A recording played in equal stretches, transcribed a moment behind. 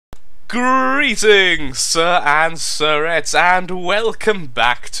Greetings, Sir and Sirettes, and welcome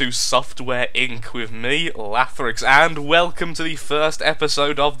back to Software Inc. with me, Lathrix, and welcome to the first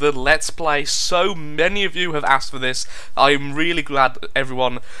episode of the Let's Play. So many of you have asked for this. I'm really glad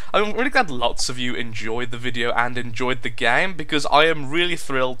lots of you enjoyed the video and enjoyed the game, because I am really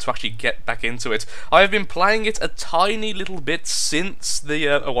thrilled to actually get back into it. I have been playing it a tiny little bit since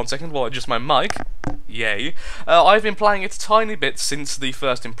the, one second while I adjust my mic. Yay. I've been playing it a tiny bit since the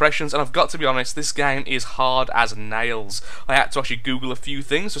first impressions, and I've got to be honest, this game is hard as nails. I had to actually Google a few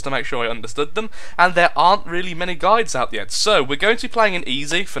things just to make sure I understood them, and there aren't really many guides out yet. So we're going to be playing in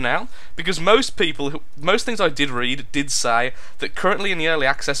easy for now, because most things I did read did say that currently in the early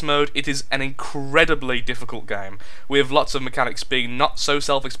access mode it is an incredibly difficult game, with lots of mechanics being not so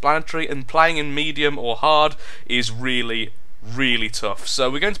self-explanatory, and playing in medium or hard is really tough.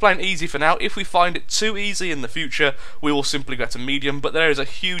 So we're going to play in easy for now. If we find it too easy in the future, we will simply go to medium, but there is a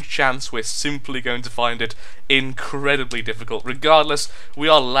huge chance we're simply going to find it incredibly difficult. Regardless, we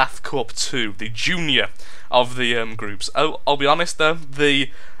are Lathcorp 2, the junior of the groups. I'll be honest though, the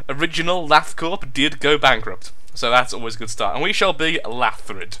original Lathcorp did go bankrupt, so that's always a good start. And we shall be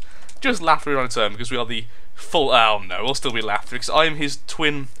Lathrid. Just Lathrid on its own, because we are the full. Oh no, we'll still be Lathrix. I am his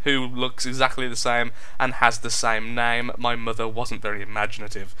twin, who looks exactly the same and has the same name. My mother wasn't very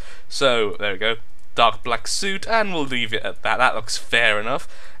imaginative, so there we go. Dark black suit, and we'll leave it at that. That looks fair enough.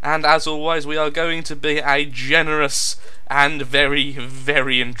 And as always, we are going to be a generous and very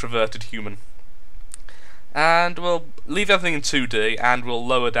introverted human. And we'll leave everything in 2D, and we'll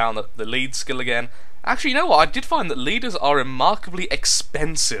lower down the lead skill again. Actually, you know what? I did find that leaders are remarkably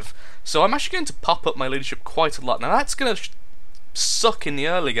expensive, so I'm actually going to pop up my leadership quite a lot. Now that's going to suck in the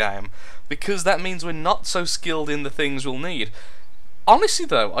early game, because that means we're not so skilled in the things we'll need. Honestly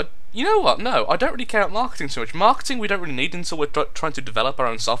though, you know what, no, I don't really care about marketing so much. Marketing we don't really need until we're trying to develop our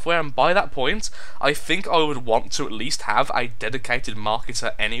own software, and by that point, I think I would want to at least have a dedicated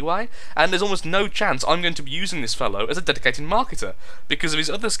marketer anyway, and there's almost no chance I'm going to be using this fellow as a dedicated marketer, because of his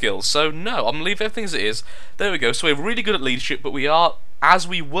other skills, so no, I'm going to leave everything as it is. There we go, so we're really good at leadership, but we are, as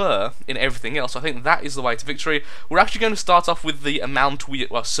we were in everything else. I think that is the way to victory. We're actually going to start off with the amount we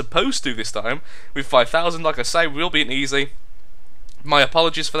were supposed to this time, with 5,000, like I say, we'll be in easy. My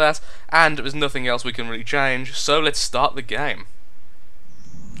apologies for that, and there's nothing else we can really change, so let's start the game.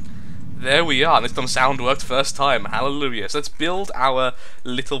 There we are, and this time sound worked first time, hallelujah. So let's build our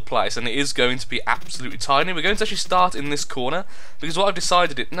little place, and it is going to be absolutely tiny. We're going to actually start in this corner, because what I've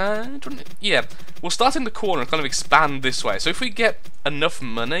decided we'll start in the corner and kind of expand this way. So if we get enough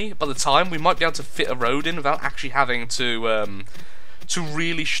money by the time, we might be able to fit a road in without actually having to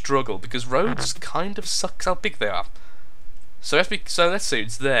really struggle, because roads kind of suck how big they are. So let's see,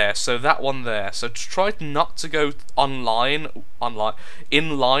 it's there, so that one there. So try not to go in line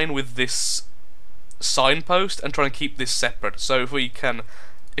with this signpost, and try and keep this separate. So if we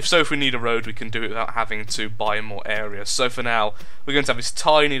need a road, we can do it without having to buy more areas. So for now, we're going to have this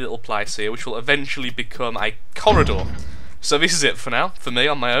tiny little place here, which will eventually become a corridor. So this is it for now, for me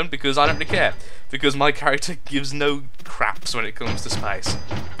on my own, because I don't really care, because my character gives no craps when it comes to space.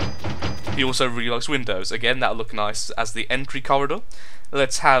 He also really likes windows. Again, that'll look nice as the entry corridor.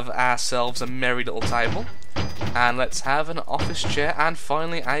 Let's have ourselves a merry little table, and let's have an office chair, and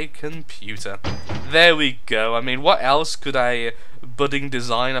finally a computer. There we go. I mean, what else could a budding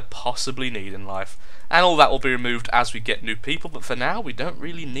designer possibly need in life? And all that will be removed as we get new people, but for now we don't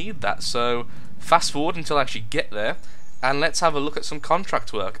really need that. So fast forward until I actually get there, and let's have a look at some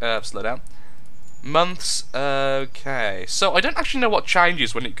contract work. Slow down. Months, okay. So I don't actually know what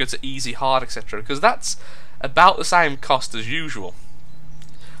changes when it goes to easy, hard, etc., because that's about the same cost as usual.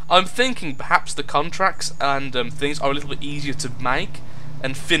 I'm thinking perhaps the contracts and things are a little bit easier to make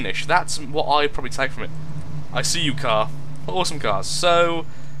and finish. That's what I probably take from it. I see you, car. Awesome cars. So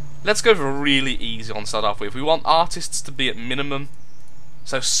let's go for really easy on to start off with. We want artists to be at minimum.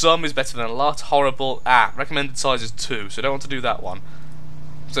 So some is better than a lot. Horrible. Recommended size is 2, so I don't want to do that one.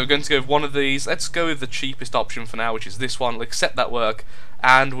 So we're going to go with one of these. Let's go with the cheapest option for now, which is this one. We'll accept that work,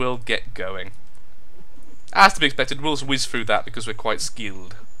 and we'll get going. As to be expected, we'll whiz through that because we're quite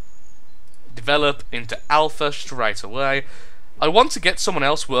skilled. Develop into alpha straight away. I want to get someone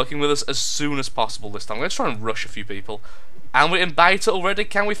else working with us as soon as possible this time. Let's try and rush a few people. And we're in beta already.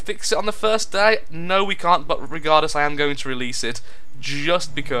 Can we fix it on the first day? No, we can't, but regardless, I am going to release it,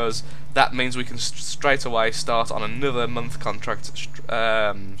 just because that means we can straight away start on another month contract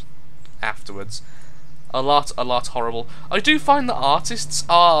afterwards. A lot horrible. I do find that artists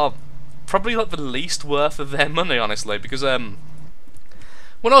are probably like the least worth of their money, honestly, because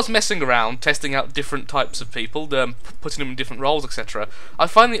when I was messing around, testing out different types of people, putting them in different roles, etc., I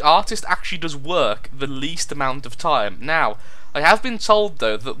find the artist actually does work the least amount of time. Now, I have been told,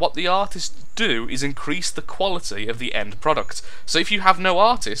 though, that what the artists do is increase the quality of the end product. So if you have no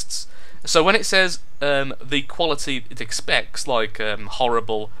artists, so when it says the quality it expects, like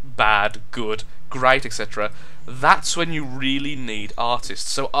horrible, bad, good, great, etc., that's when you really need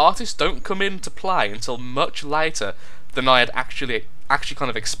artists. So artists don't come into play until much later than I had actually kind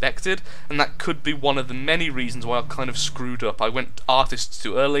of expected, and that could be one of the many reasons why I kind of screwed up. I went artists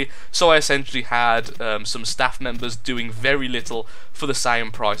too early, so I essentially had some staff members doing very little for the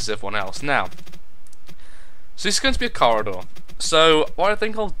same price as everyone else. Now, so this is going to be a corridor. So what I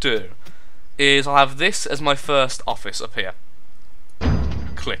think I'll do is I'll have this as my first office up here.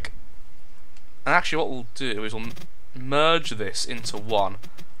 Click. And actually what we'll do is we'll merge this into one.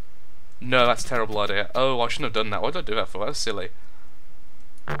 No, that's a terrible idea. Oh, I shouldn't have done that. Why did I do that for? That's silly.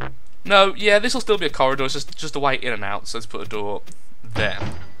 No, yeah, this will still be a corridor. It's just a way in and out. So let's put a door there.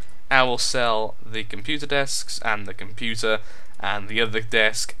 And we'll sell the computer desks and the computer and the other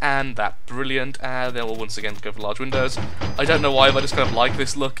desk and that. Brilliant. And then we'll once again go for large windows. I don't know why, but I just kind of like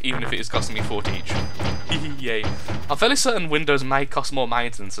this look, even if it is costing me 40 each. Yay. I'm fairly certain windows may cost more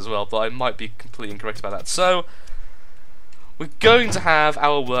maintenance as well, but I might be completely incorrect about that. So we're going to have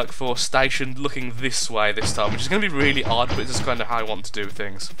our workforce stationed looking this way this time, which is going to be really odd, but it's just kind of how I want to do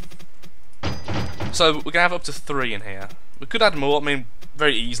things. So we're going to have up to 3 in here. We could add more, I mean,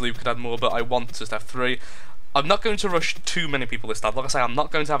 very easily we could add more, but I want to have 3. I'm not going to rush too many people this time. Like I say, I'm not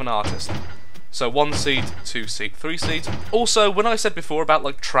going to have an artist. So 1 seat, 2 seat, 3 seats. Also, when I said before about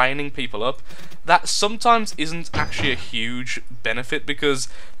like training people up, that sometimes isn't actually a huge benefit because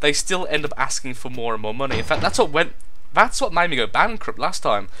they still end up asking for more and more money. In fact, that's what made me go bankrupt last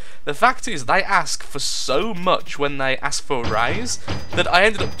time. The fact is, they ask for so much when they ask for a raise that I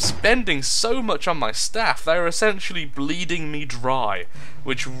ended up spending so much on my staff, they were essentially bleeding me dry,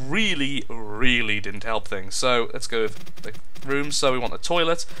 which really, really didn't help things. So let's go with the room. So we want a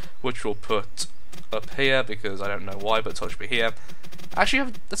toilet, which we'll put up here because I don't know why, but it should be here.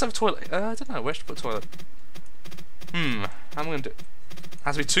 Actually, let's have a toilet. I don't know, where should I put a toilet? How am I going to do it?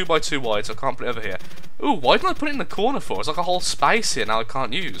 Has to be 2 by 2 wide, so I can't put it over here. Ooh, why didn't I put it in the corner for? It's like a whole space here now I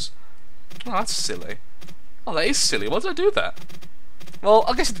can't use. Oh, that's silly. Oh, that is silly. Why did I do that? Well,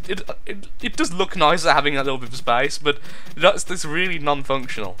 I guess it does look nicer having that little bit of space, but that's really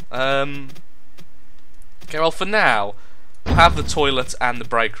non-functional. Okay, well, for now, we'll have the toilet and the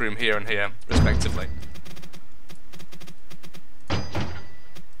break room here and here, respectively.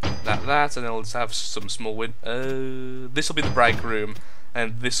 That, and then we'll just have some small this will be the break room,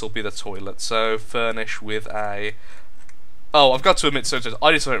 and this will be the toilet. So furnish with a. Oh, I've got to admit,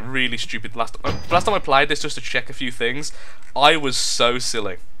 I did something really stupid last time I played this just to check a few things. I was so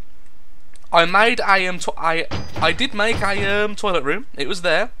silly. I made a I did make a toilet room. It was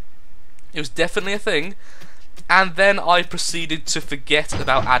there. It was definitely a thing. And then I proceeded to forget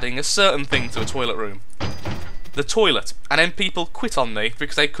about adding a certain thing to a toilet room. The toilet. And then people quit on me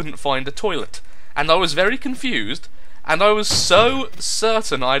because they couldn't find a toilet. And I was very confused. And I was so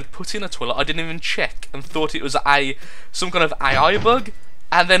certain I'd put in a toilet, I didn't even check and thought it was some kind of AI bug,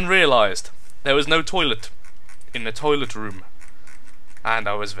 and then realised there was no toilet in the toilet room. And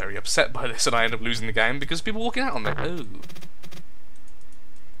I was very upset by this, and I ended up losing the game because people were walking out on me. Oh.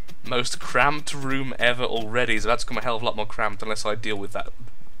 Most cramped room ever already, so that's become a hell of a lot more cramped unless I deal with that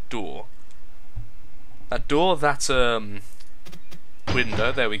door. That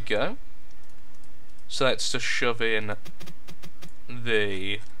window, there we go. So let's just shove in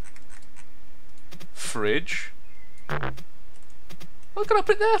the fridge. What can I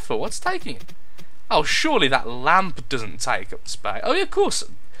put it there for? What's taking it? Oh, surely that lamp doesn't take up the space. Oh yeah, of course.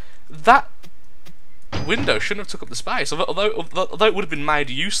 That window shouldn't have took up the space. Although it would have been made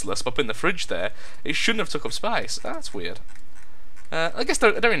useless by putting the fridge there, it shouldn't have took up space. That's weird. I guess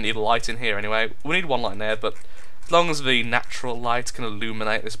I don't really need a light in here anyway. We need one light in there, but as long as the natural light can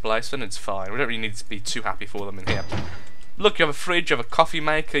illuminate this place, then it's fine. We don't really need to be too happy for them in here. Look, you have a fridge, you have a coffee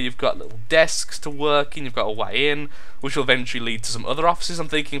maker, you've got little desks to work in, you've got a way in, which will eventually lead to some other offices. I'm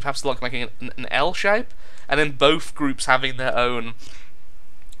thinking perhaps like making an L shape, and then both groups having their own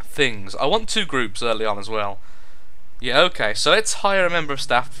things. I want 2 groups early on as well. Yeah, okay, so let's hire a member of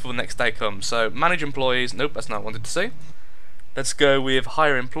staff before the next day comes. So, manage employees. Nope, that's not what I wanted to see. Let's go with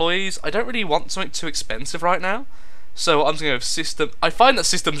hire employees. I don't really want something too expensive right now, so I'm just going to go with system. I find that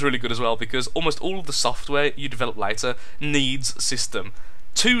system's really good as well because almost all of the software you develop later needs system.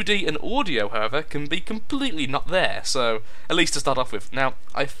 2D and audio, however, can be completely not there, so at least to start off with. Now,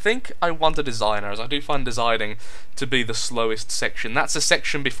 I think I want a designer, as I do find designing to be the slowest section. That's a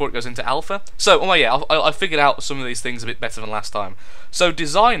section before it goes into alpha. So, oh yeah, I figured out some of these things a bit better than last time. So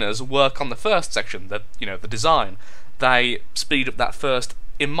designers work on the first section, the design. They speed up that first,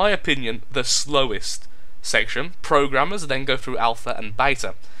 in my opinion, the slowest section. Programmers then go through alpha and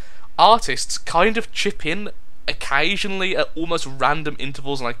beta. Artists kind of chip in occasionally at almost random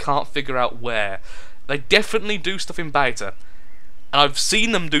intervals, and I can't figure out where. They definitely do stuff in beta, and I've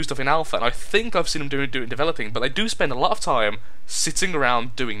seen them do stuff in alpha, and I think I've seen them do it in developing, but they do spend a lot of time sitting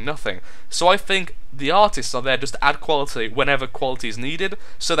around doing nothing. So I think the artists are there just to add quality whenever quality is needed,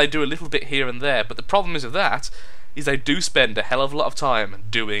 so they do a little bit here and there, but the problem is with that is they do spend a hell of a lot of time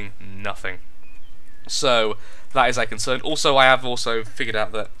doing nothing. So that is a concern. Also, I have also figured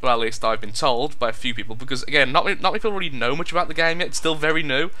out that, well, at least I've been told by a few people, because again, not many people really know much about the game yet. It's still very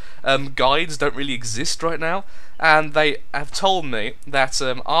new. Guides don't really exist right now, and they have told me that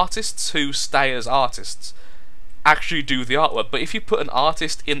artists who stay as artists actually do the artwork. But if you put an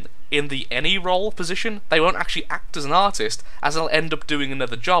artist in the any role position, they won't actually act as an artist, as they'll end up doing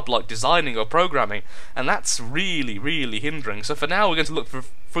another job like designing or programming, and that's really, really hindering. So for now, we're going to look for,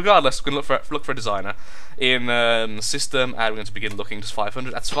 regardless, we're going to look for a designer in system, and we're going to begin looking just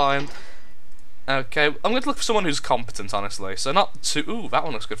 500. That's fine. Okay, I'm going to look for someone who's competent, honestly. So not too. Ooh, that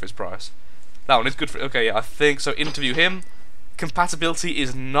one looks good for his price. That one is good for. Okay, yeah, I think so. Interview him. Compatibility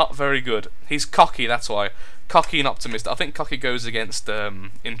is not very good. He's cocky, that's why. Cocky and optimistic. I think cocky goes against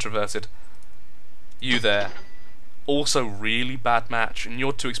introverted. You there. Also really bad match, and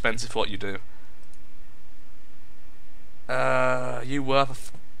you're too expensive for what you do. You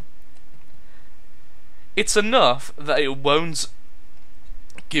worth... It's enough that it won't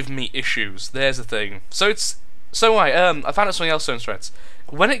give me issues. There's the thing. So it's... So I found out something else on threads.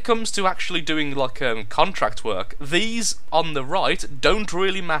 When it comes to actually doing like contract work, these on the right don't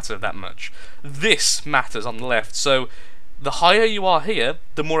really matter that much. This matters on the left. So the higher you are here,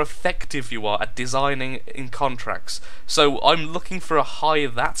 the more effective you are at designing in contracts. So I'm looking for a high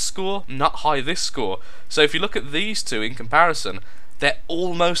that score, not high this score. So if you look at these two in comparison, they're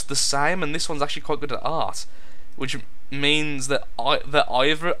almost the same, and this one's actually quite good at art, which means that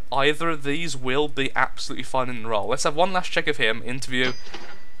either of these will be absolutely fine in the role. Let's have one last check of him, interview,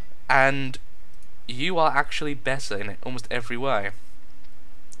 and you are actually better in almost every way.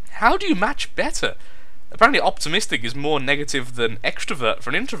 How do you match better? Apparently optimistic is more negative than extrovert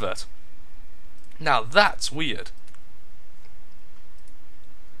for an introvert. Now that's weird.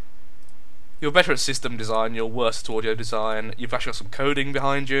 You're better at system design, you're worse at audio design, you've actually got some coding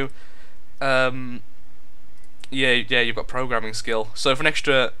behind you. Yeah, you've got programming skill. So for an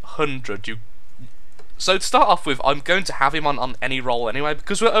extra 100, you... So to start off with, I'm going to have him on any role anyway,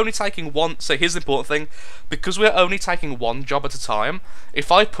 because we're only taking one... So here's the important thing. Because we're only taking one job at a time, if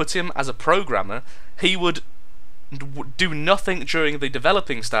I put him as a programmer, he would do nothing during the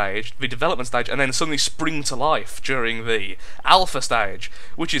development stage, and then suddenly spring to life during the alpha stage,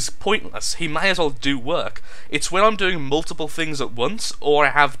 which is pointless. He may as well do work. It's when I'm doing multiple things at once, or I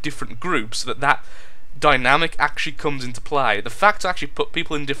have different groups, that dynamic actually comes into play. The fact to actually put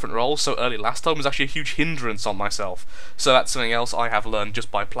people in different roles so early last time was actually a huge hindrance on myself. So that's something else I have learned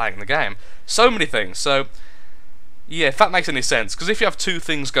just by playing the game. So many things. So yeah, if that makes any sense, because if you have two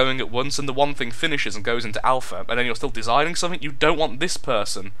things going at once and the one thing finishes and goes into alpha, and then you're still designing something, you don't want this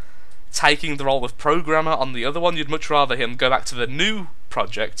person taking the role of programmer on the other one. You'd much rather him go back to the new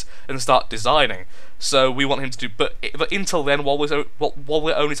project and start designing. So we want him to do, but until then, while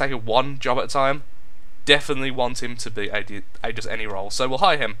we're only taking one job at a time, definitely want him to be a just any role. So we'll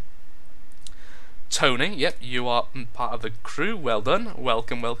hire him. Tony, yep, you are part of the crew. Well done.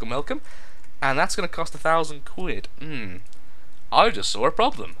 Welcome, welcome, welcome. And that's going to cost 1,000 quid. I just saw a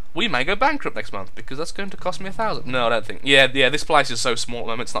problem. We may go bankrupt next month because that's going to cost me 1,000. No, I don't think. Yeah, this place is so small at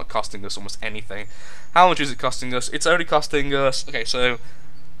the moment. It's not costing us almost anything. How much is it costing us? It's only costing us. Okay, so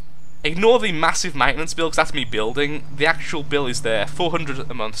ignore the massive maintenance bill because that's me building. The actual bill is there,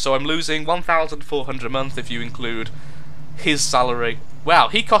 400 a month. So I'm losing 1,400 a month if you include his salary. Wow,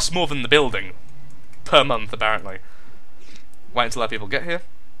 he costs more than the building per month apparently. Wait until our people get here.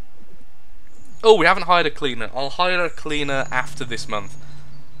 Oh, we haven't hired a cleaner. I'll hire a cleaner after this month.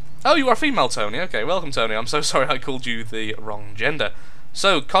 Oh, you are a female, Tony. Okay, welcome, Tony. I'm so sorry I called you the wrong gender.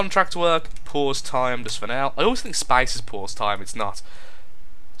 So, contract work, pause time, just for now. I always think space is pause time. It's not.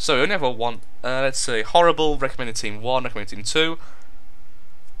 So, we only have one. Let's see. Horrible, recommended team 1, recommended team 2.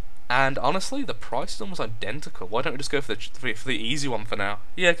 And honestly, the price is almost identical. Why don't we just go for the easy one for now?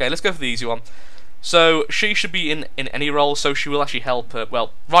 Yeah, okay, let's go for the easy one. So she should be in any role, so she will actually help her.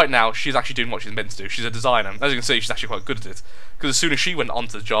 Well, right now she's actually doing what she's meant to do. She's a designer. As you can see, she's actually quite good at it. Because as soon as she went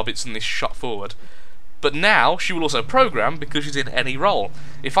onto the job, it's suddenly shot forward. But now she will also program because she's in any role.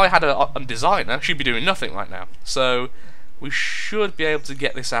 If I had a designer, she'd be doing nothing right now. So we should be able to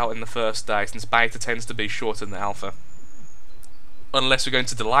get this out in the first day, since beta tends to be shorter than alpha. Unless we're going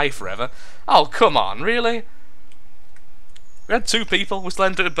to delay forever. Oh, come on, really? We had 2 people, we still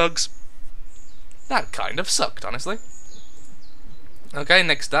ended with bugs. That kind of sucked, honestly. Okay,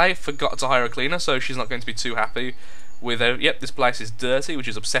 next day, forgot to hire a cleaner, so she's not going to be too happy with her. Yep, this place is dirty, which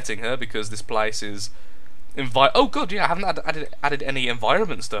is upsetting her, because this place is... Oh god, yeah, I haven't added any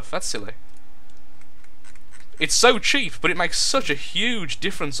environment stuff. That's silly. It's so cheap, but it makes such a huge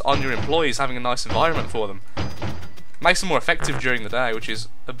difference on your employees having a nice environment for them. Makes them more effective during the day, which is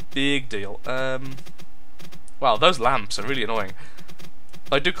a big deal. Wow, those lamps are really annoying.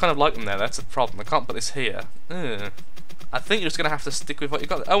 I do kind of like them there, that's a problem. I can't put this here. I think you're just going to have to stick with what you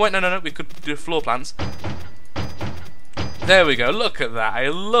got. Oh wait, no, we could do floor plans. There we go, look at that.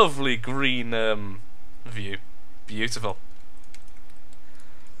 A lovely green view. Beautiful.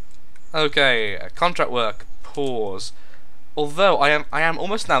 Okay, contract work. Pause. Although I am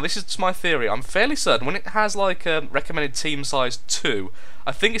almost now. This is my theory. I'm fairly certain when it has like recommended team size 2,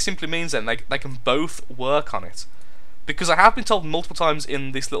 I think it simply means then they can both work on it. Because I have been told multiple times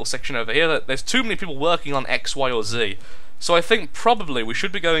in this little section over here that there's too many people working on X, Y, or Z. So I think probably we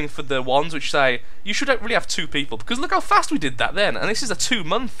should be going for the ones which say you should really have 2 people. Because look how fast we did that then, and this is a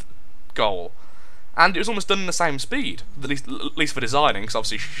 2-month goal. And it was almost done in the same speed, at least for designing, because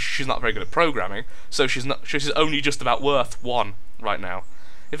obviously she's not very good at programming, so she's only just about worth 1 right now.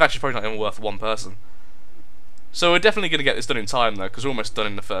 In fact, she's probably not even worth 1 person. So we're definitely going to get this done in time, though, because we're almost done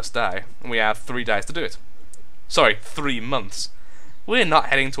in the first day, and we have 3 days to do it. Sorry, 3 months. We're not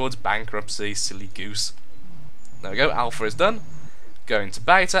heading towards bankruptcy, silly goose. There we go, alpha is done. Going to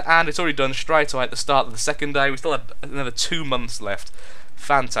beta, and it's already done straight away at the start of the second day. We still have another 2 months left.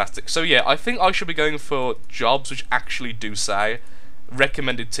 Fantastic. So yeah, I think I should be going for jobs which actually do say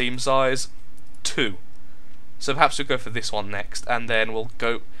recommended team size 2. So perhaps we'll go for this one next, and then we'll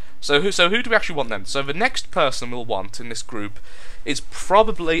go... So who do we actually want then? So the next person we'll want in this group is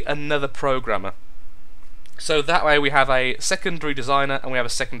probably another programmer. So that way we have a secondary designer and we have a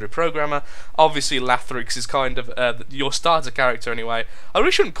secondary programmer. Obviously Lathrix is kind of your starter character anyway. I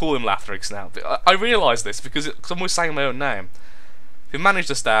really shouldn't call him Lathrix now. I realise this because I'm always saying my own name. Who manage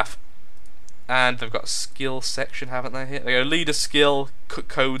the staff, and they've got a skill section, haven't they? Here they go: leader skill,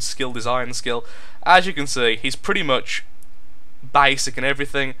 code skill, design skill. As you can see, he's pretty much basic in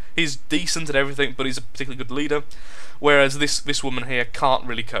everything. He's decent at everything, but he's a particularly good leader. Whereas this woman here can't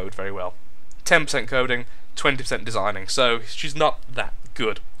really code very well. 10% coding, 20% designing. So she's not that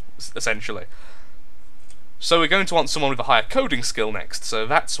good, essentially. So we're going to want someone with a higher coding skill next. So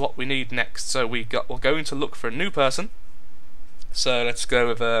that's what we need next. So we're going to look for a new person. So let's go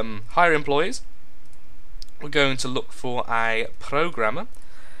with hire employees. We're going to look for a programmer.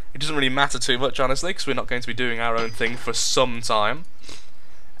 It doesn't really matter too much, honestly, because we're not going to be doing our own thing for some time.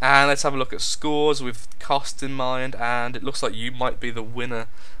 And let's have a look at scores with cost in mind, and it looks like you might be the winner,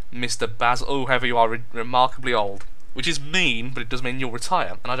 Mr. Basil. Oh, however, you are remarkably old. Which is mean, but it does mean you'll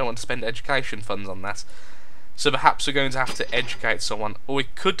retire, and I don't want to spend education funds on that. So perhaps we're going to have to educate someone, or we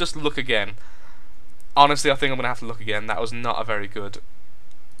could just look again. Honestly, I think I'm going to have to look again. That was not a very good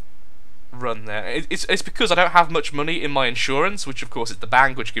run there. It's because I don't have much money in my insurance, which of course is the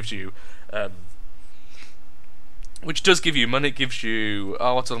bank, which gives you... which does give you money. It gives you...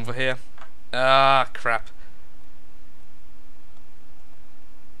 Oh, what's over here? Ah, crap.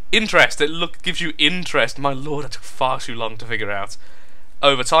 Interest. It gives you interest. My lord, that took far too long to figure out.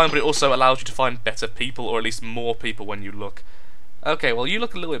 Over time, but it also allows you to find better people, or at least more people when you look. Okay, well, you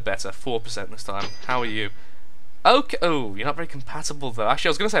look a little bit better. 4% this time. How are you? Okay. Oh, you're not very compatible, though. Actually,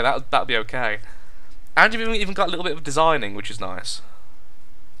 I was going to say that'd be okay. And you've even got a little bit of designing, which is nice.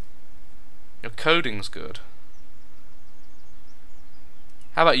 Your coding's good.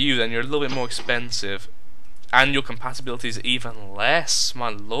 How about you, then? You're a little bit more expensive. And your compatibility is even less, my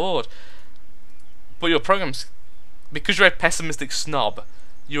lord. But your program's... Because you're a pessimistic snob,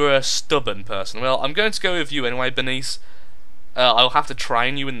 you're a stubborn person. Well, I'm going to go with you anyway, Bernice. I'll have to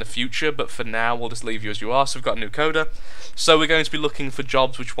train you in the future, but for now we'll just leave you as you are. So we've got a new coder. So we're going to be looking for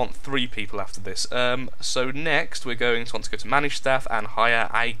jobs which want 3 people after this. So next we're going to want to go to manage staff and hire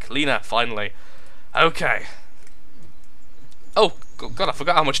a cleaner, finally. Okay. Oh, God, I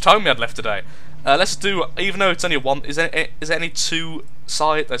forgot how much time we had left today. Let's do, even though it's only one, is there any 2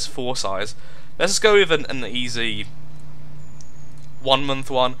 size? There's 4 size. Let's just go with an easy 1 month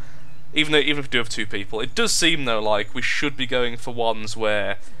one. even if we do have 2 people. It does seem though like we should be going for ones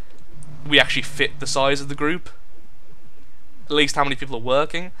where we actually fit the size of the group, at least how many people are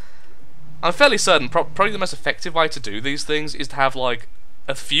working. I'm fairly certain probably the most effective way to do these things is to have like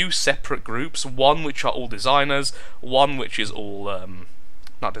a few separate groups, one which are all designers, one which is all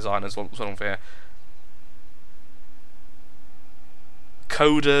not designers, what's on here,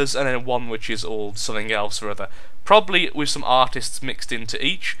 coders, and then one which is all something else or other. Probably with some artists mixed into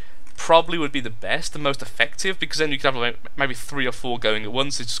each, probably would be the best, the most effective, because then you could have like maybe 3 or 4 going at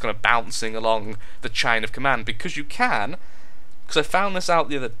once. It's just kind of bouncing along the chain of command, because you can, because I found this out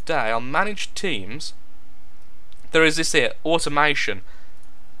the other day, on managed teams, there is this here, automation,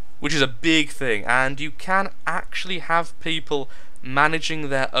 which is a big thing, and you can actually have people managing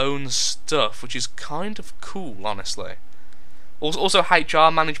their own stuff, which is kind of cool, honestly. Also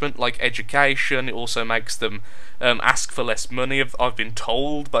HR management, like education, it also makes them ask for less money, I've been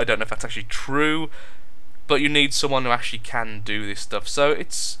told, but I don't know if that's actually true. But you need someone who actually can do this stuff, so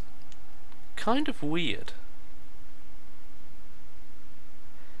it's kind of weird.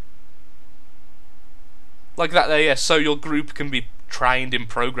 Like that there, yeah, so your group can be trained in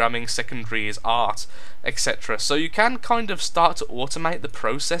programming, secondary is art, etc. So you can kind of start to automate the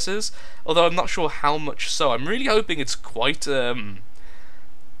processes, although I'm not sure how much so. I'm really hoping it's quite, I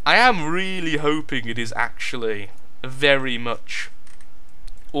am really hoping it is actually very much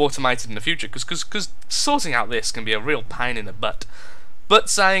automated in the future, because sorting out this can be a real pain in the butt. But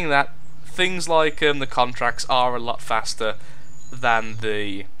saying that, things like the contracts are a lot faster than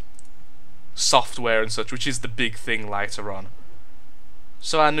the software and such, which is the big thing later on.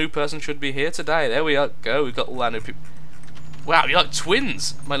 So our new person should be here today. There we go. We've got all our new people. Wow, you're like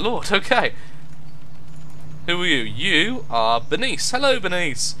twins, my lord. Okay. Who are you? You are Bernice. Hello,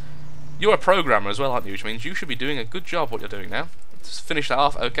 Bernice. You're a programmer as well, aren't you? Which means you should be doing a good job what you're doing now. Let's finish that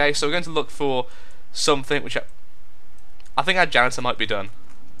off. Okay, so we're going to look for something which I think our janitor might be done.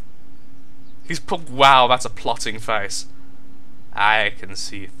 Wow, that's a plotting face. I can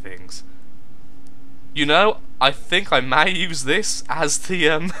see things. You know, I think I may use this as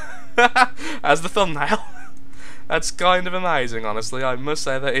the as the thumbnail. That's kind of amazing, honestly. I must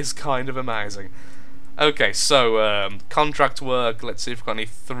say that is kind of amazing. Okay, so contract work. Let's see if we've got any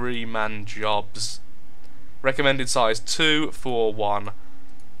 3-man jobs. Recommended size 2, 4, 1,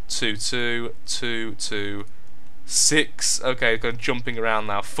 2, 2, 2, 2, 6. Okay, going jumping around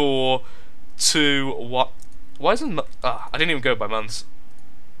now. 4, 2, what? Why isn't? I didn't even go by months.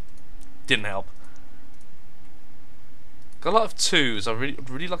 Didn't help. Got a lot of 2s. I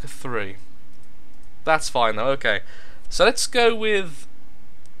really like a 3. That's fine though. Okay, so let's go with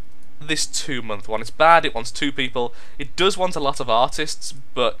this 2-month one. It's bad. It wants 2 people. It does want a lot of artists,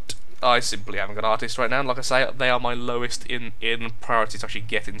 but I simply haven't got artists right now. And like I say, they are my lowest in priority to actually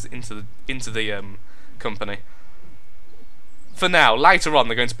get into the company. For now, later on,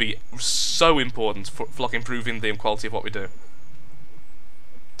 they're going to be so important for like improving the quality of what we do.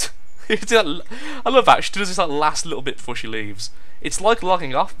 I love that. She does this like last little bit before she leaves. It's like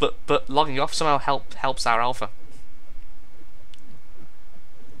logging off, but logging off somehow helps our alpha.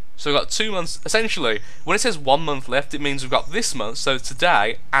 So we've got 2 months. Essentially, when it says 1 month left, it means we've got this month, so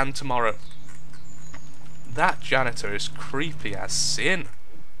today and tomorrow. That janitor is creepy as sin.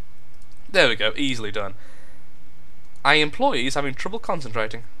 There we go, easily done. Our employee is having trouble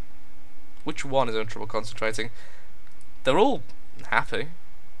concentrating. Which one is having trouble concentrating? They're all happy.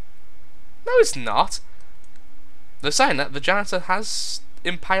 No, it's not. They're saying that the janitor has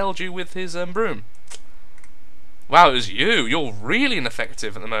impaled you with his broom. Wow, it was you. You're really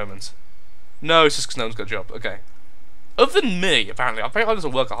ineffective at the moment. No, it's just because no one's got a job. Okay. Other than me, apparently. I'm a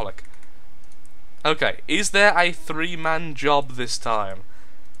workaholic. Okay, is there a 3-man job this time?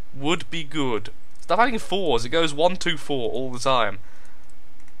 Would be good. Stop having 4s. It goes 1, 2, 4 all the time.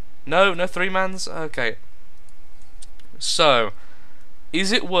 No 3-mans? Okay. So,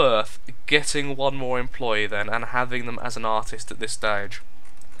 is it worth getting 1 more employee then and having them as an artist at this stage?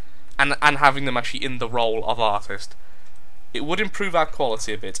 And having them actually in the role of artist? It would improve our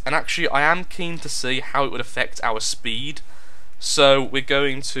quality a bit. And actually, I am keen to see how it would affect our speed. So, we're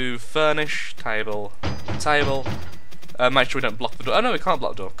going to furnish, table, make sure we don't block the door. Oh no, we can't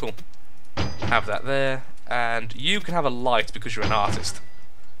block the door. Cool. Have that there. And you can have a light because you're an artist.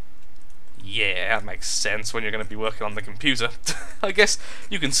 Yeah, that makes sense when you're going to be working on the computer. I guess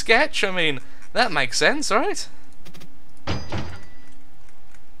you can sketch. I mean, that makes sense, right?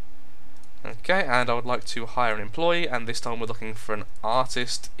 Okay, and I would like to hire an employee, and this time we're looking for an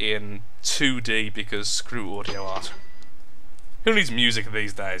artist in 2D because screw audio art. Who needs music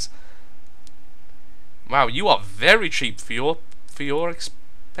these days? Wow, you are very cheap for your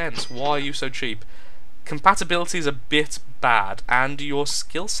pence. Why are you so cheap? Compatibility is a bit bad, and your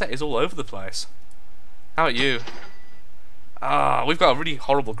skill set is all over the place. How about you? We've got a really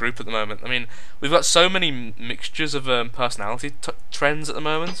horrible group at the moment. I mean, we've got so many mixtures of personality trends at the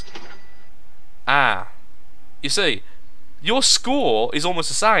moment. You see, your score is almost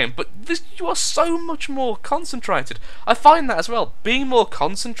the same, but you are so much more concentrated. I find that as well. Being more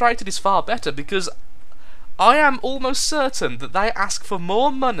concentrated is far better, because I am almost certain that they ask for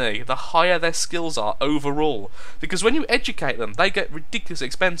more money the higher their skills are overall. Because when you educate them, they get ridiculously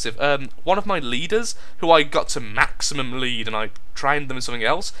expensive. One of my leaders, who I got to maximum lead and I trained them in something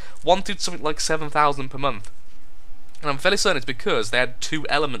else, wanted something like 7,000 per month. And I'm fairly certain it's because they had 2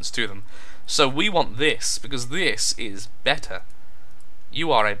 elements to them. So we want this, because this is better.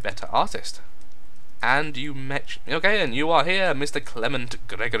 You are a better artist. And you okay, and you are here, Mr. Clement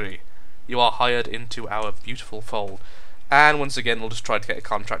Gregory. You are hired into our beautiful fold. And once again, we'll just try to get a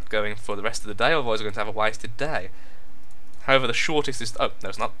contract going for the rest of the day, otherwise we're going to have a wasted day. However, the shortest is... oh, no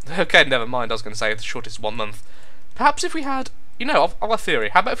it's not. Okay, never mind, I was going to say the shortest is 1 month. Perhaps if we had... you know, of a theory,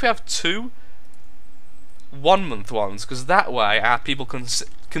 how about if we have 2 1-month ones, because that way our people can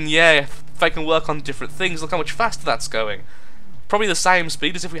if they can work on different things, look how much faster that's going. Probably the same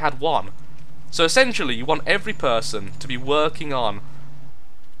speed as if we had 1. So essentially, you want every person to be working on...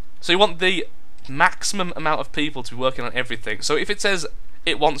 so you want the maximum amount of people to be working on everything. So if it says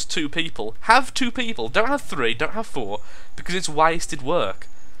it wants 2 people, have 2 people. Don't have 3, don't have 4, because it's wasted work.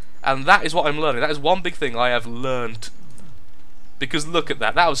 And that is what I'm learning. That is one big thing I have learned. Because look at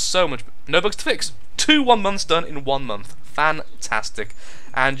that. That was so much... no bugs to fix. 2 1 months done in 1 month. Fantastic.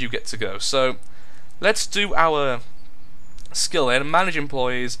 And you get to go. So let's do our skill then. Manage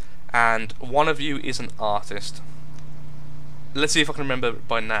employees. And one of you is an artist. Let's see if I can remember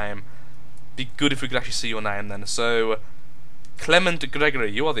by name. Be good if we could actually see your name then. So, Clement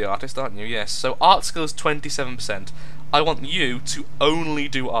Gregory, you are the artist, aren't you? Yes. So, art skill is 27%. I want you to only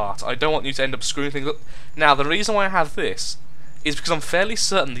do art. I don't want you to end up screwing things up. Now, the reason why I have this is because I'm fairly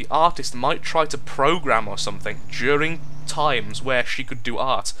certain the artist might try to program or something during times where she could do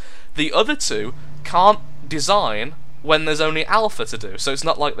art. The other 2 can't design when there's only alpha to do, so it's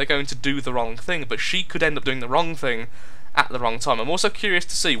not like they're going to do the wrong thing, but she could end up doing the wrong thing at the wrong time. I'm also curious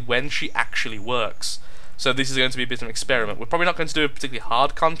to see when she actually works. So this is going to be a bit of an experiment. We're probably not going to do a particularly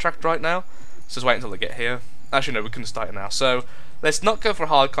hard contract right now, so just wait until they get here. Actually no, we can start it now. So let's not go for a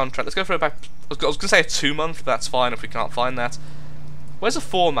hard contract, let's go for about... I was going to say a 2-month, but that's fine if we can't find that. Where's a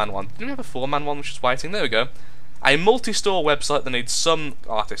 4-man one? Didn't we have a 4-man one which is waiting? There we go. A multi-store website that needs some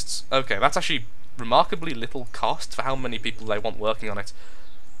artists. Okay, that's actually remarkably little cost for how many people they want working on it.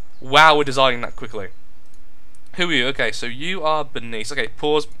 Wow, we're designing that quickly. Who are you? Okay, so you are Bernice. Okay,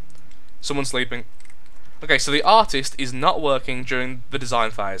 pause. Someone's sleeping. Okay, so the artist is not working during the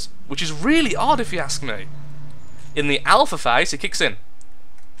design phase, which is really odd if you ask me. In the alpha phase, he kicks in.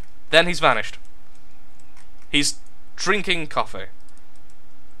 Then he's vanished. He's drinking coffee.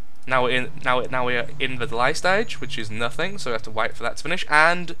 Now we're in the delay stage, which is nothing, so we have to wait for that to finish.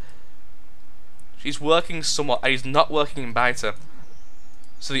 And she's working somewhat. He's not working in beta.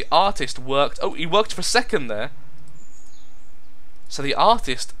 So the artist worked... oh, he worked for a second there. So the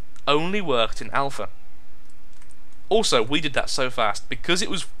artist only worked in alpha. Also, we did that so fast because it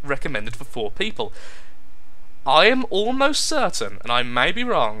was recommended for 4 people. I am almost certain, and I may be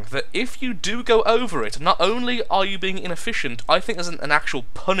wrong, that if you do go over it, not only are you being inefficient, I think there's an actual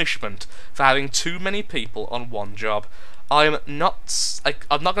punishment for having too many people on one job. I'm not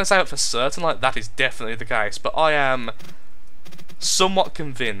going to say it for certain, like that is definitely the case, but I am somewhat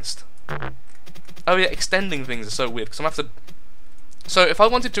convinced. Oh yeah, extending things are so weird, because I'm going to have to... so if I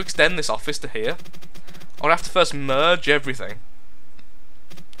wanted to extend this office to here, I would have to first merge everything.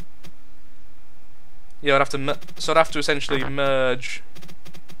 Yeah, I'd have to essentially merge...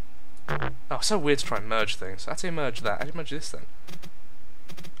 oh, it's so weird to try and merge things. How do you merge that? How do you merge this then?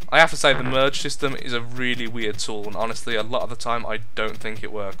 I have to say the merge system is a really weird tool, and honestly, a lot of the time I don't think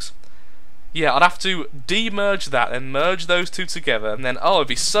it works. Yeah, I'd have to demerge that and merge those 2 together, and then, oh, it'd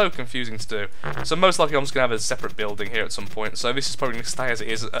be so confusing to do. So most likely I'm just going to have a separate building here at some point, so this is probably going to stay as it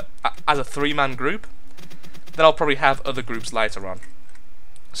is as a 3-man group. Then I'll probably have other groups later on.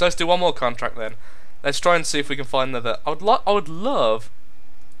 So let's do one more contract then. Let's try and see if we can find another. I would love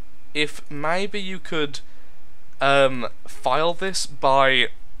if maybe you could file this by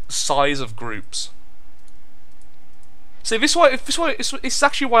size of groups. See, it's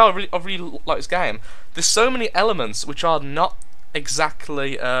actually why I really like this game. There's so many elements which are not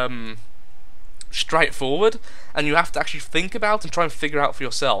exactly straightforward, and you have to actually think about and try and figure out for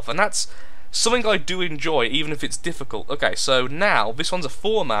yourself. And that's something I do enjoy, even if it's difficult. Okay, so now, this one's a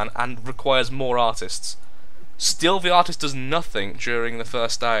 4-man and requires more artists. Still, the artist does nothing during the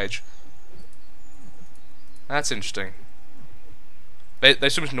first stage. That's interesting.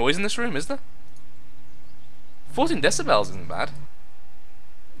 There's so much noise in this room, is there? 14 decibels isn't bad.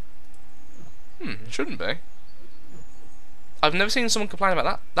 It shouldn't be. I've never seen someone complain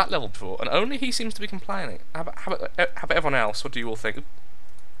about that level before, and only he seems to be complaining. How about everyone else? What do you all think?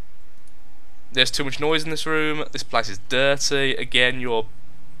 There's too much noise in this room. This place is dirty. Again, you're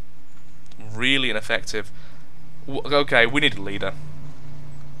really ineffective. Okay, we need a leader.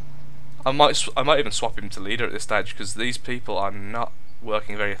 I might even swap him to leader at this stage, because these people are not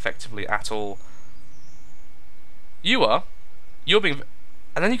working very effectively at all. You're being,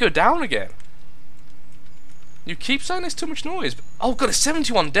 and then you go down again. You keep saying there's too much noise. Oh god, it's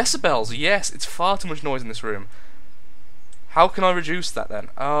 71 decibels. Yes, it's far too much noise in this room. How can I reduce that then?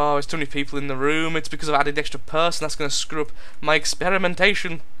 Oh, it's too many people in the room. It's because I've added an extra person. That's going to screw up my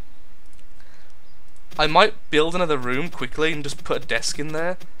experimentation. I might build another room quickly and just put a desk in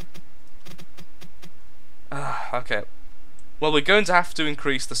there. Okay. Well, we're going to have to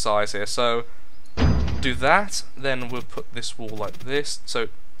increase the size here. So, do that. Then we'll put this wall like this. So,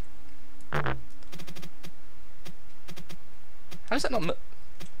 how is that not...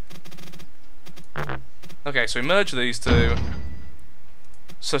 Okay, so we merge these two.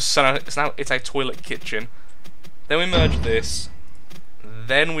 So now it's a toilet kitchen. Then we merge this.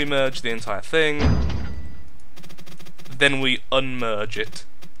 Then we merge the entire thing. Then we unmerge it.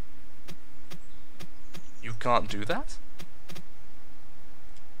 You can't do that?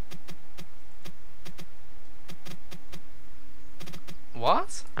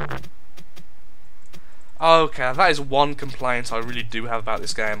 What? Okay, that is one complaint I really do have about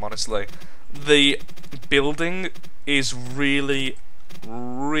this game, honestly. The building is really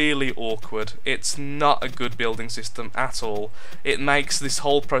awkward. It's not a good building system at all. It makes this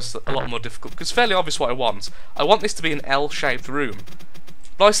whole process a lot more difficult, because it's fairly obvious what I want. I want this to be an L-shaped room,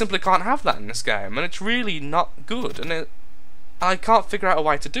 but I simply can't have that in this game, and it's really not good, and I can't figure out a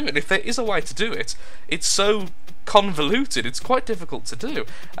way to do it. And if there is a way to do it, it's so convoluted, it's quite difficult to do,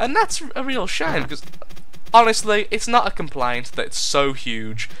 and that's a real shame, because honestly, it's not a complaint that it's so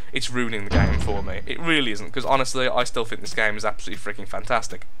huge it's ruining the game for me. It really isn't, because honestly, I still think this game is absolutely freaking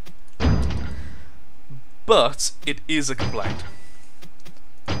fantastic. But it is a complaint.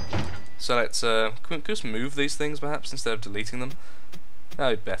 So let's can we just move these things perhaps instead of deleting them? That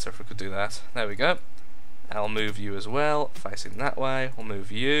would be better if we could do that. There we go. I'll move you as well, facing that way. We'll move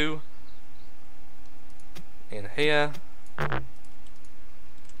you in here.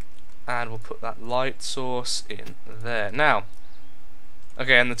 And we'll put that light source in there. Now,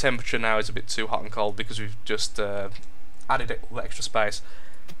 again, the temperature now is a bit too hot and cold because we've just added all the extra space.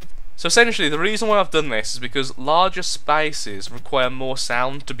 So essentially, the reason why I've done this is because larger spaces require more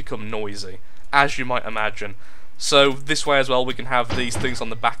sound to become noisy, as you might imagine. So this way as well, we can have these things on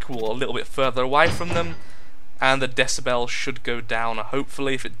the back wall a little bit further away from them, and the decibel should go down.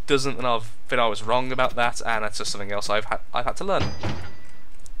 Hopefully, if it doesn't, then I was wrong about that, and that's just something else I've had to learn.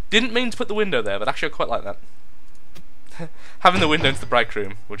 Didn't mean to put the window there, but actually I quite like that. Having the window into the break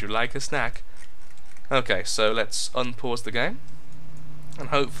room. Would you like a snack? Okay, so let's unpause the game. And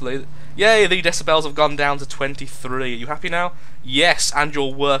hopefully... Yay, the decibels have gone down to 23. Are you happy now? Yes, and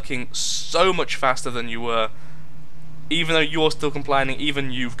you're working so much faster than you were. Even though you're still complaining,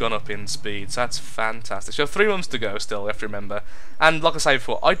 even you've gone up in speed. So that's fantastic. So you have 3 months to go still, you have to remember. And like I said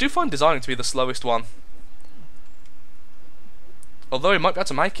before, I do find designing to be the slowest one. Although we might be able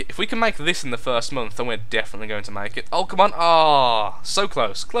to make it. If we can make this in the first month, then we're definitely going to make it. Oh, come on. Ah, so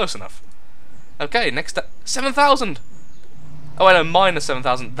close. Close enough. Okay, next up. 7,000! Oh, wait, no, minus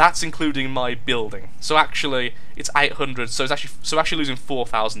 7,000. That's including my building. So actually, it's 800. So it's actually losing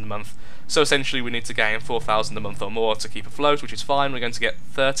 4,000 a month. So essentially, we need to gain 4,000 a month or more to keep afloat, which is fine. We're going to get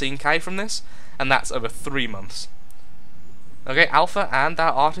 13k from this, and that's over 3 months. Okay, Alpha, and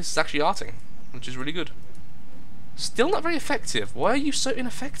our artist is actually arting, which is really good. Still not very effective. Why are you so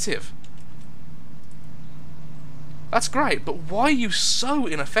ineffective? That's great, but why are you so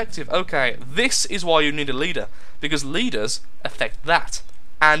ineffective? Okay, this is why you need a leader, because leaders affect that.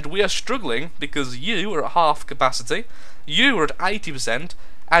 And we are struggling because you are at half capacity, you are at 80%,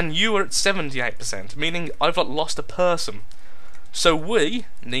 and you are at 78%, meaning I've lost a person. So we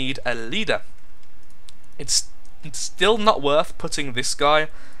need a leader. It's still not worth putting this guy,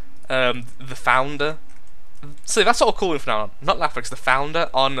 the founder. So that's what I'll call him from now on. Not Lathrix, the founder,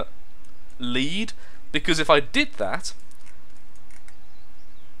 on lead. Because if I did that,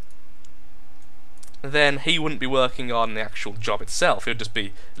 then he wouldn't be working on the actual job itself. He would just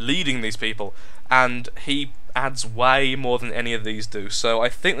be leading these people, and he adds way more than any of these do. So I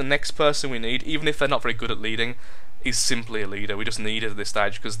think the next person we need, even if they're not very good at leading, is simply a leader. We just need it at this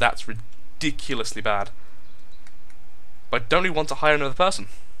stage because that's ridiculously bad. But I don't really want to hire another person.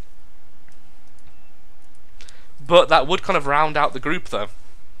 But that would kind of round out the group though,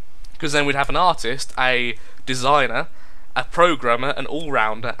 because then we'd have an artist, a designer, a programmer, an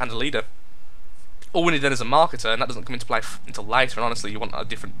all-rounder, and a leader. All we need then is a marketer, and that doesn't come into play until later, and honestly you want a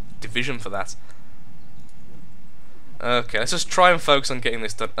different division for that. Okay, let's just try and focus on getting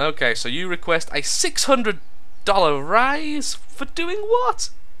this done. Okay, so you request a $600 raise for doing what?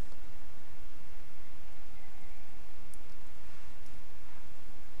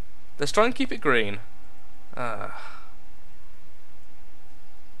 Let's try and keep it green.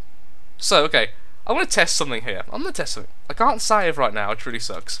 So, okay, I want to test something here. I'm going to test something. I can't save right now, which really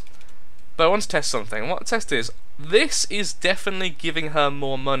sucks. But I want to test something. And what the test is, this is definitely giving her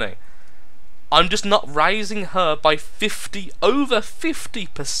more money. I'm just not raising her by over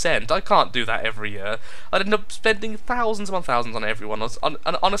 50%. I can't do that every year. I'd end up spending thousands upon thousands on everyone. And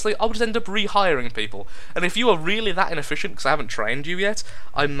honestly, I would just end up rehiring people. And if you are really that inefficient, because I haven't trained you yet,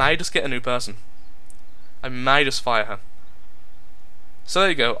 I may just get a new person. I may just fire her. So there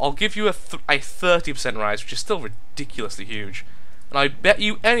you go. I'll give you a 30% rise, which is still ridiculously huge. And I bet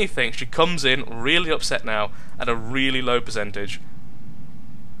you anything she comes in really upset now at a really low percentage.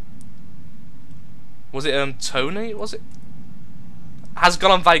 Was it Tony? Was it? Has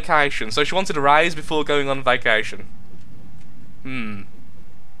gone on vacation, so she wanted a raise before going on vacation. Come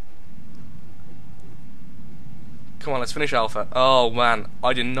on, let's finish Alpha. Oh man,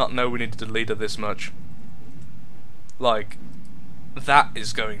 I did not know we needed a leader this much. Like, that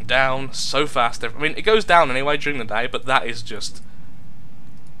is going down so fast. I mean, it goes down anyway during the day, but that is just...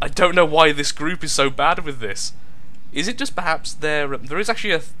 I don't know why this group is so bad with this. Is it just perhaps there is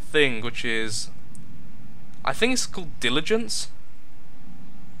actually a thing which is... I think it's called diligence.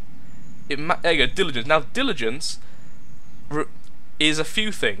 There you go, diligence. Now, diligence is a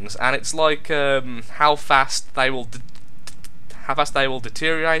few things, and it's like how fast they will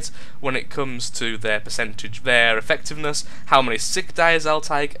deteriorate when it comes to their percentage, their effectiveness, how many sick days they'll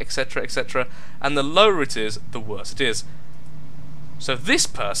take, etc., etc. And the lower it is, the worse it is. So this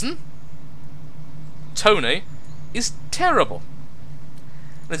person, Tony, is terrible.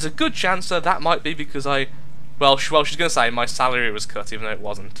 There's a good chance that might be because well, she's going to say my salary was cut, even though it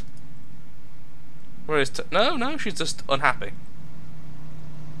wasn't. Where is no, she's just unhappy.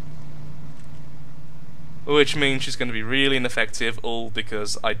 Which means she's going to be really ineffective, all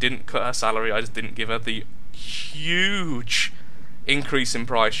because I didn't cut her salary, I just didn't give her the huge increase in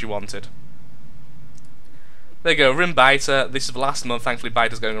price she wanted. There you go, we're in beta. This is last month, thankfully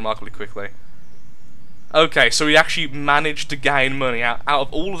beta's going remarkably quickly. Okay, so we actually managed to gain money out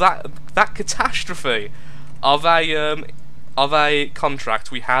of all of that catastrophe of a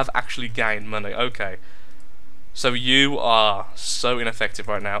contract. We have actually gained money. Okay, so you are so ineffective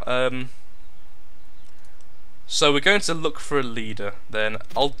right now. So we're going to look for a leader then.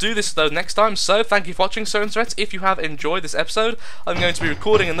 I'll do this though next time, so thank you for watching Certain Threats. If you have enjoyed this episode, I'm going to be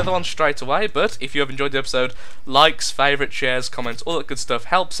recording another one straight away, but if you have enjoyed the episode, likes, favourites, shares, comments, all that good stuff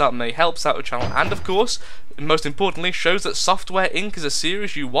helps out me, helps out the channel, and of course, most importantly, shows that Software Inc. is a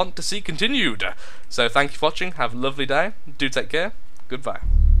series you want to see continued. So thank you for watching, have a lovely day, do take care, goodbye.